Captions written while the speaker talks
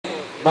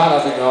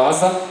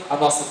maravilhosa, a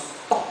nossa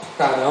top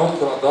carão,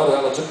 que eu adoro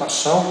ela de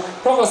paixão.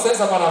 Com vocês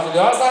a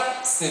maravilhosa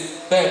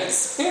Cibelly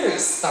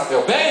Spears, tá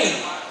meu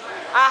bem?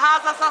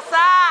 Arrasa,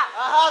 Sassá!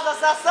 Arrasa,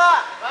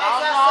 Sassá! Vai,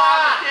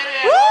 Sassá!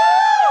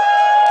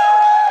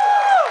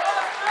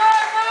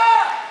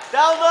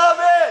 Dá o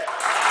nome!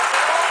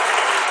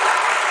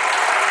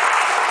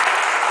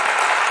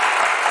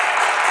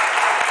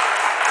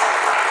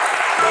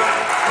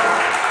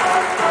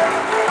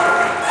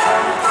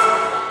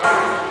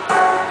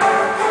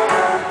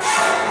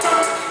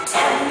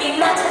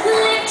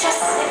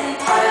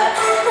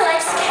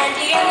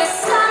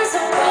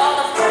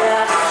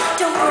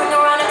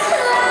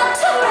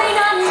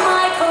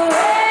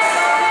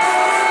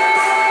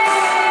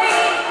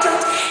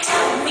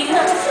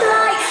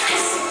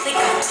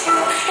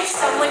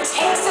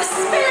 Takes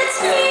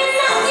responsibility,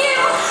 not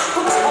you.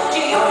 Who told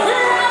you you're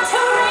allowed to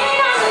rain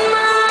on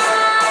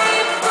my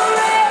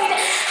parade?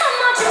 How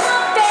much of a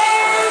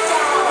band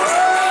out?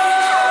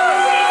 How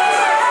we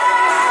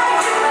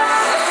ride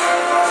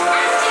around,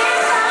 and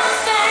if I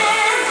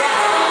stand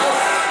out,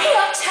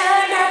 your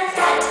turn at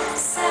that,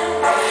 so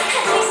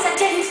at least I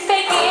didn't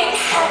fake it,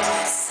 hat,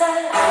 so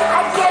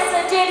I guess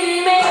I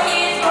didn't make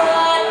it,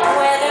 but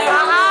whether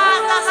I'm a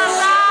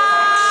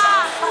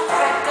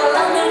freckle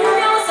on the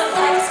nose of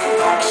life's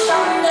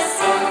complexion, the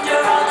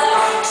cinder or the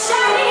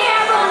shiny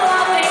apple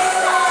of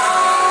its eye.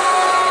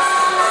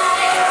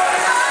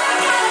 I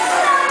gotta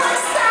fly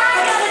once, I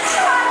gotta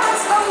try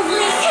once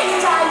only,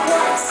 and I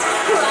was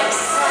right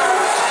so.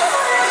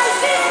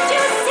 Life is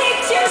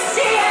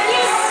juicy, and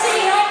you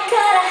see I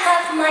gotta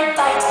have my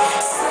bite.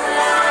 So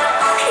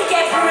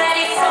get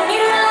ready for me,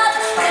 love,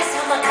 'cause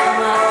I'm a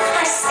comer.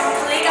 I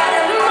simply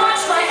gotta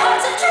march my heart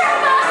to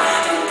drama.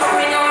 Don't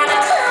bring around a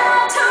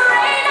cloud to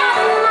rain on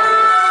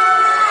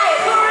my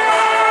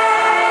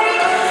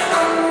parade.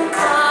 I'm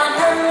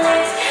gonna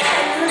live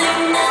and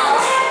live now.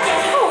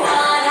 Get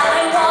what I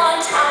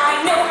want, I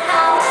know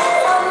how.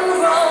 One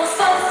roll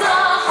for the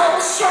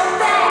whole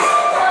shebang.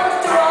 One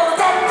throw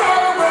that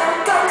bell will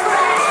go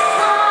crack.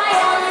 Eye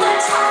on the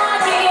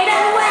target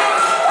and wham.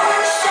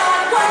 One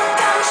shot, one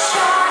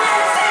gunshot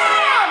and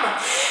bam!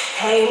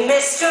 Hey,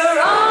 Mr.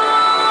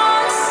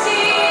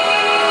 Honesty,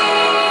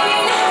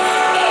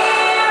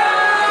 here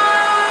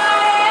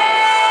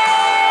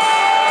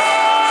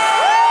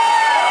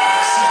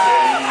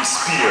Cibelly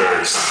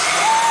Spears.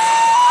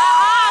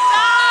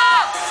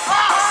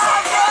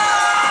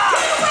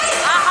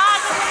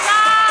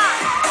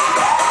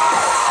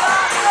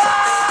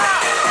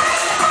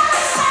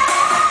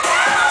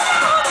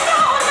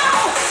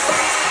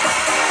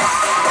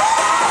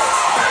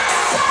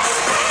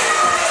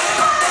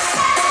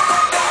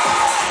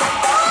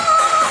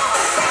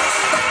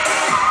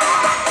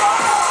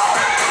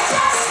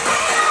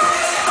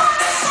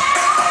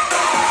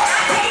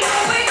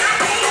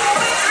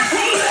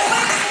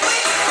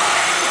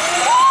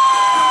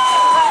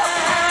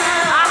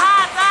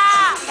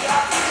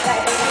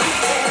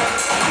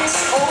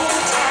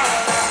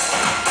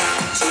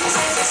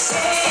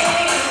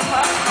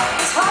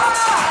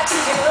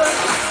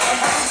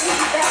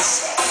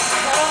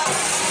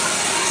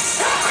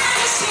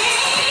 Sometimes